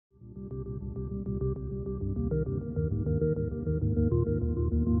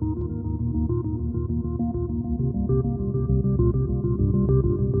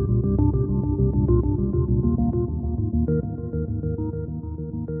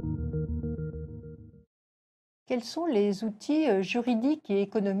quels sont les outils juridiques et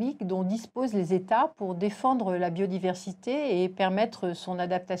économiques dont disposent les États pour défendre la biodiversité et permettre son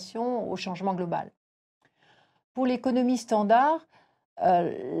adaptation au changement global? Pour l'économie standard,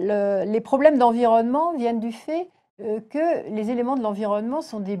 les problèmes d'environnement viennent du fait que les éléments de l'environnement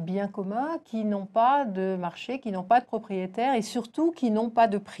sont des biens communs qui n'ont pas de marché, qui n'ont pas de propriétaire et surtout qui n'ont pas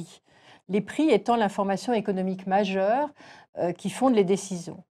de prix. Les prix étant l'information économique majeure qui fonde les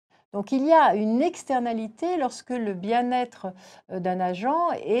décisions. Donc il y a une externalité lorsque le bien-être d'un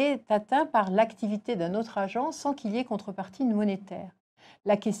agent est atteint par l'activité d'un autre agent sans qu'il y ait contrepartie monétaire.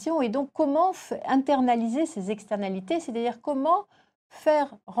 La question est donc comment internaliser ces externalités, c'est-à-dire comment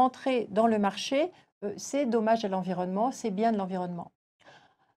faire rentrer dans le marché ces dommages à l'environnement, ces biens de l'environnement.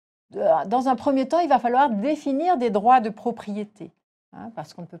 Dans un premier temps, il va falloir définir des droits de propriété,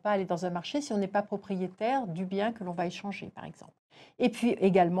 parce qu'on ne peut pas aller dans un marché si on n'est pas propriétaire du bien que l'on va échanger, par exemple. Et puis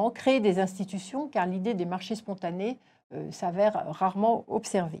également créer des institutions, car l'idée des marchés spontanés s'avère rarement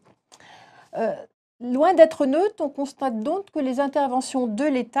observée. Loin d'être neutre, on constate donc que les interventions de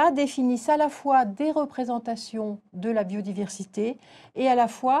l'État définissent à la fois des représentations de la biodiversité et à la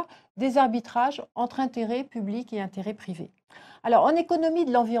fois des arbitrages entre intérêts publics et intérêts privés. Alors, en économie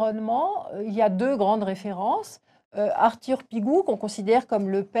de l'environnement, il y a deux grandes références. Arthur Pigou, qu'on considère comme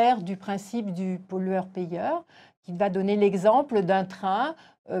le père du principe du pollueur-payeur, qui va donner l'exemple d'un train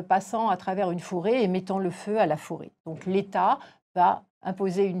passant à travers une forêt et mettant le feu à la forêt. Donc, l'État va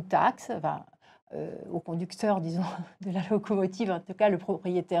imposer une taxe, au conducteur, disons, de la locomotive, en tout cas le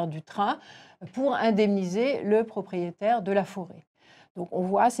propriétaire du train, pour indemniser le propriétaire de la forêt. Donc on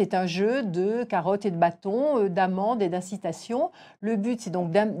voit, c'est un jeu de carottes et de bâtons, d'amendes et d'incitations. Le but, c'est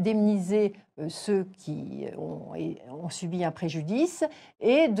donc d'indemniser ceux qui ont subi un préjudice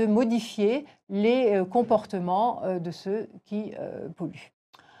et de modifier les comportements de ceux qui polluent.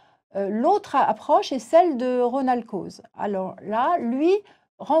 L'autre approche est celle de Ronald Coase. Alors là, lui,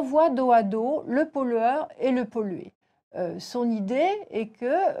 renvoie dos à dos le pollueur et le pollué. Son idée est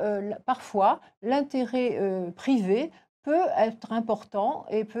que parfois l'intérêt privé peut être important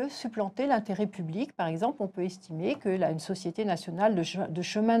et peut supplanter l'intérêt public. Par exemple, on peut estimer que une société nationale de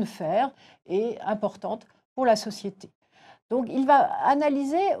chemin de fer est importante pour la société. Donc, il va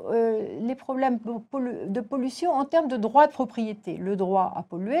analyser les problèmes de pollution en termes de droit de propriété, le droit à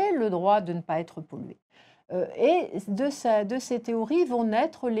polluer, le droit de ne pas être pollué. Et de ces théories vont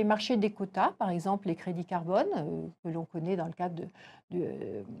naître les marchés des quotas, par exemple les crédits carbone, que l'on connaît dans le cadre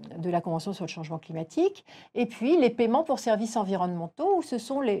de la Convention sur le changement climatique, et puis les paiements pour services environnementaux, où ce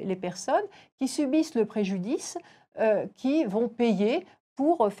sont les personnes qui subissent le préjudice qui vont payer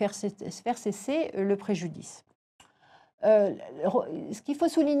pour faire cesser le préjudice. Ce qu'il faut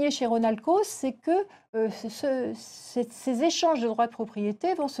souligner chez Ronald Coase, c'est que ces échanges de droits de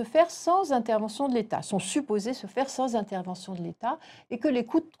propriété vont se faire sans intervention de l'État, sont supposés se faire sans intervention de l'État, et que les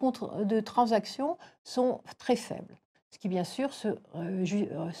coûts de transaction sont très faibles, ce qui bien sûr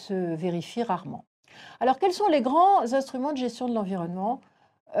se vérifie rarement. Alors quels sont les grands instruments de gestion de l'environnement ?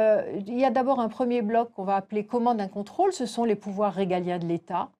 Il y a d'abord un premier bloc qu'on va appeler commande d'un contrôle, ce sont les pouvoirs régaliens de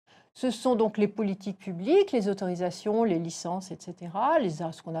l'État. Ce sont donc les politiques publiques, les autorisations, les licences, etc.,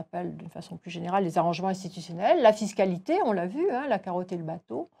 ce qu'on appelle d'une façon plus générale les arrangements institutionnels, la fiscalité, on l'a vu, la carotte et le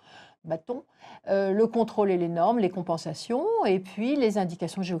bâton, le contrôle et les normes, les compensations, et puis les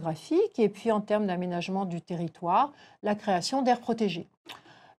indications géographiques, et puis en termes d'aménagement du territoire, la création d'aires protégées.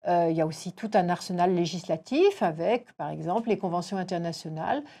 Il y a aussi tout un arsenal législatif avec, par exemple, les conventions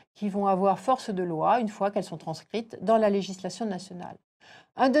internationales qui vont avoir force de loi une fois qu'elles sont transcrites dans la législation nationale.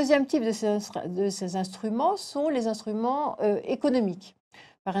 Un deuxième type de ces instruments sont les instruments économiques.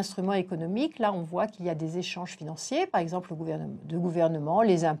 Par instrument économique, là, on voit qu'il y a des échanges financiers, par exemple de gouvernement,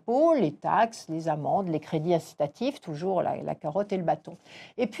 les impôts, les taxes, les amendes, les crédits incitatifs, toujours la carotte et le bâton.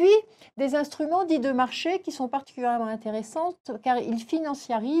 Et puis, des instruments dits de marché qui sont particulièrement intéressants car ils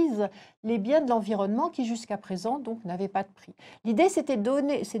financiarisent les biens de l'environnement qui, jusqu'à présent, donc, n'avaient pas de prix. L'idée, c'est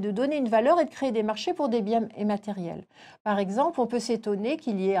de donner une valeur et de créer des marchés pour des biens immatériels. Par exemple, on peut s'étonner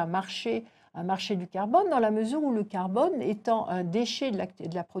qu'il y ait un marché du carbone, dans la mesure où le carbone, étant un déchet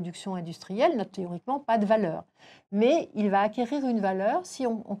de la production industrielle, n'a théoriquement pas de valeur. Mais il va acquérir une valeur si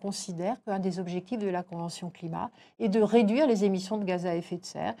on considère qu'un des objectifs de la Convention climat est de réduire les émissions de gaz à effet de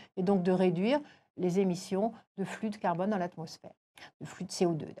serre et donc de réduire les émissions de flux de carbone dans l'atmosphère, de flux de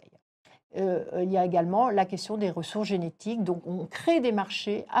CO2 d'ailleurs. Il y a également la question des ressources génétiques, donc on crée des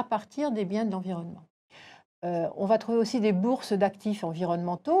marchés à partir des biens de l'environnement. On va trouver aussi des bourses d'actifs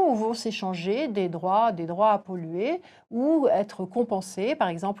environnementaux où vont s'échanger des droits à polluer ou être compensés. Par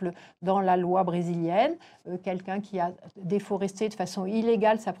exemple, dans la loi brésilienne, quelqu'un qui a déforesté de façon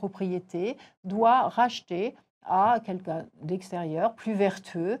illégale sa propriété doit racheter à quelqu'un d'extérieur, plus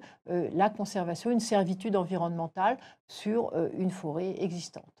vertueux, la conservation, une servitude environnementale sur une forêt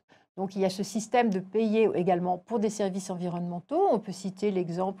existante. Donc il y a ce système de payer également pour des services environnementaux. On peut citer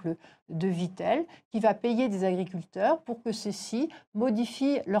l'exemple de Vittel, qui va payer des agriculteurs pour que ceux-ci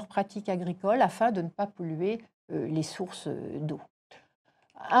modifient leurs pratiques agricoles afin de ne pas polluer les sources d'eau.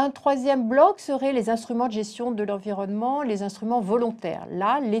 Un troisième bloc serait les instruments de gestion de l'environnement, les instruments volontaires.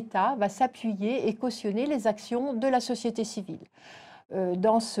 Là, l'État va s'appuyer et cautionner les actions de la société civile.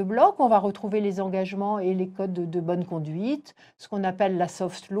 Dans ce bloc, on va retrouver les engagements et les codes de bonne conduite, ce qu'on appelle la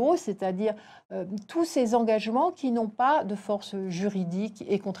soft law, c'est-à-dire tous ces engagements qui n'ont pas de force juridique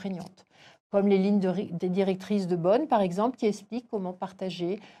et contraignante, comme les lignes des directrices de Bonn, par exemple, qui expliquent comment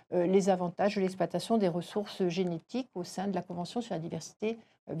partager les avantages de l'exploitation des ressources génétiques au sein de la Convention sur la diversité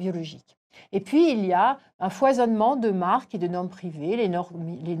biologique. Et puis, il y a un foisonnement de marques et de normes privées, les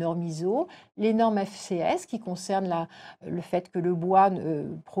normes ISO, les normes FCS qui concernent le fait que le bois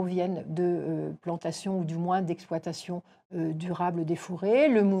provienne de plantations ou du moins d'exploitation durable des forêts,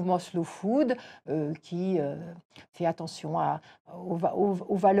 le mouvement Slow Food qui fait attention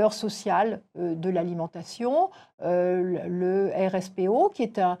aux valeurs sociales de l'alimentation, le RSPO qui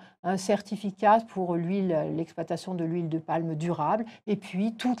est un certificat pour l'exploitation de l'huile de palme durable, et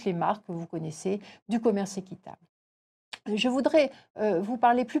puis toutes les marques que vous connaissez du commerce équitable. Je voudrais vous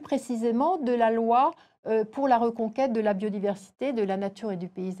parler plus précisément de la loi pour la reconquête de la biodiversité, de la nature et du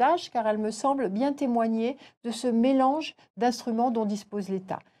paysage, car elle me semble bien témoigner de ce mélange d'instruments dont dispose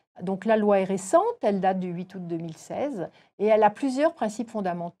l'État. Donc la loi est récente, elle date du 8 août 2016 et elle a plusieurs principes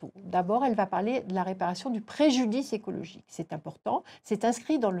fondamentaux. D'abord, elle va parler de la réparation du préjudice écologique. C'est important, c'est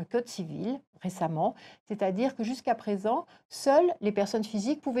inscrit dans le Code civil récemment, c'est-à-dire que jusqu'à présent, seules les personnes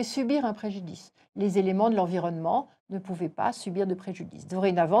physiques pouvaient subir un préjudice. Les éléments de l'environnement ne pouvaient pas subir de préjudice.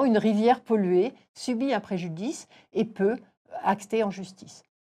 Dorénavant, une rivière polluée subit un préjudice et peut acter en justice.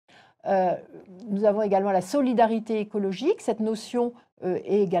 Nous avons également la solidarité écologique. Cette notion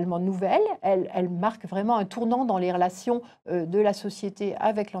est également nouvelle. Elle marque vraiment un tournant dans les relations de la société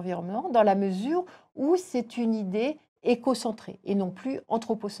avec l'environnement, dans la mesure où c'est une idée écocentrée et non plus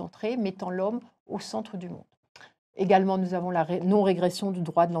anthropocentrée, mettant l'homme au centre du monde. Également, nous avons la non-régression du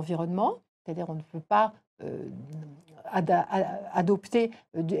droit de l'environnement, c'est-à-dire on ne peut pas adopter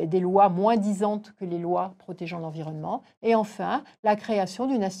des lois moins disantes que les lois protégeant l'environnement. Et enfin, la création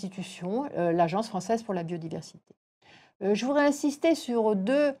d'une institution, l'Agence française pour la biodiversité. Je voudrais insister sur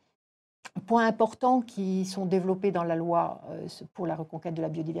deux points importants qui sont développés dans la loi pour la reconquête de la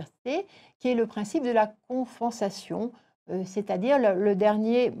biodiversité, qui est le principe de la compensation, c'est-à-dire le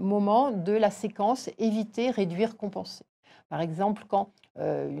dernier moment de la séquence éviter, réduire, compenser. Par exemple, quand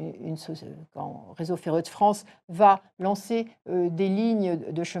Réseau ferreux de France va lancer des lignes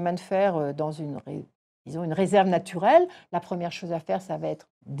de chemin de fer dans une réserve naturelle, la première chose à faire, ça va être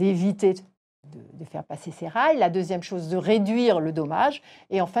d'éviter de faire passer ces rails. La deuxième chose, de réduire le dommage.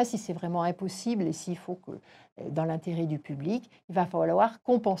 Et enfin, si c'est vraiment impossible et s'il faut que, dans l'intérêt du public, il va falloir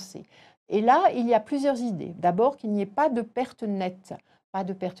compenser. Et là, il y a plusieurs idées. D'abord, qu'il n'y ait pas de perte nette. Pas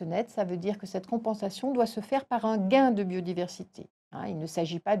de perte nette, ça veut dire que cette compensation doit se faire par un gain de biodiversité. Il ne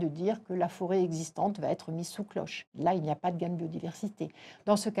s'agit pas de dire que la forêt existante va être mise sous cloche. Là, il n'y a pas de gain de biodiversité.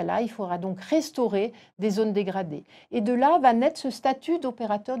 Dans ce cas-là, il faudra donc restaurer des zones dégradées. Et de là va naître ce statut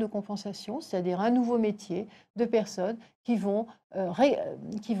d'opérateur de compensation, c'est-à-dire un nouveau métier de personnes qui vont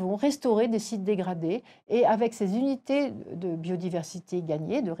restaurer des sites dégradés et avec ces unités de biodiversité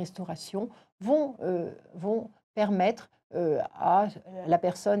gagnées, de restauration, vont permettre à la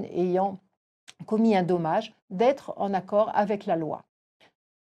personne ayant commis un dommage d'être en accord avec la loi.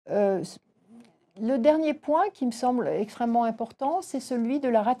 Le dernier point qui me semble extrêmement important, c'est celui de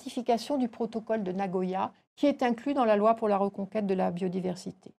la ratification du protocole de Nagoya qui est inclus dans la loi pour la reconquête de la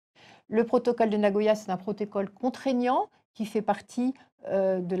biodiversité. Le protocole de Nagoya, c'est un protocole contraignant qui fait partie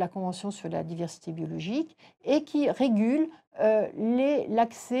de la Convention sur la diversité biologique et qui régule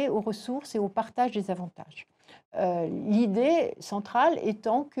l'accès aux ressources et au partage des avantages. L'idée centrale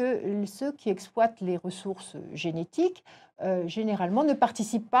étant que ceux qui exploitent les ressources génétiques, généralement, ne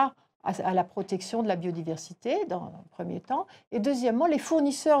participent pas à la protection de la biodiversité, dans un premier temps, et deuxièmement, les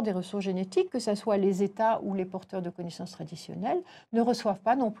fournisseurs des ressources génétiques, que ce soit les États ou les porteurs de connaissances traditionnelles, ne reçoivent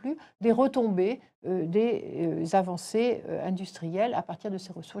pas non plus des retombées des avancées industrielles à partir de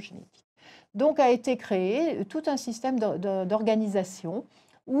ces ressources génétiques. Donc a été créé tout un système d'organisation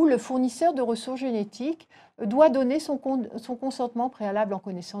où le fournisseur de ressources génétiques doit donner son consentement préalable en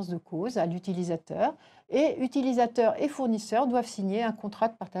connaissance de cause à l'utilisateur, et utilisateurs et fournisseurs doivent signer un contrat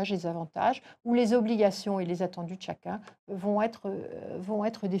de partage des avantages où les obligations et les attendus de chacun vont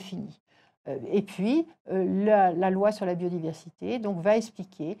être définis. Et puis, la loi sur la biodiversité donc, va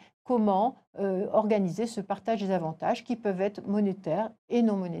expliquer comment organiser ce partage des avantages qui peuvent être monétaires et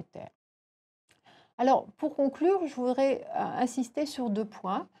non monétaires. Alors, pour conclure, je voudrais insister sur 2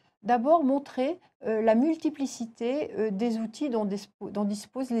 points. D'abord, montrer la multiplicité des outils dont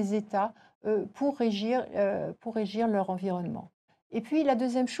disposent les États pour régir leur environnement. Et puis, la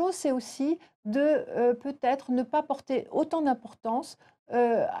deuxième chose, c'est aussi de peut-être ne pas porter autant d'importance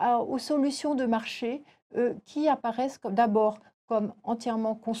aux solutions de marché qui apparaissent d'abord comme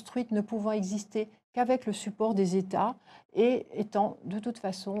entièrement construites, ne pouvant exister qu'avec le support des États et étant de toute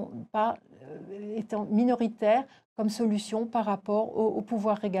façon étant minoritaires comme solution par rapport au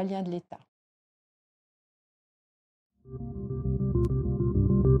pouvoir régalien de l'État.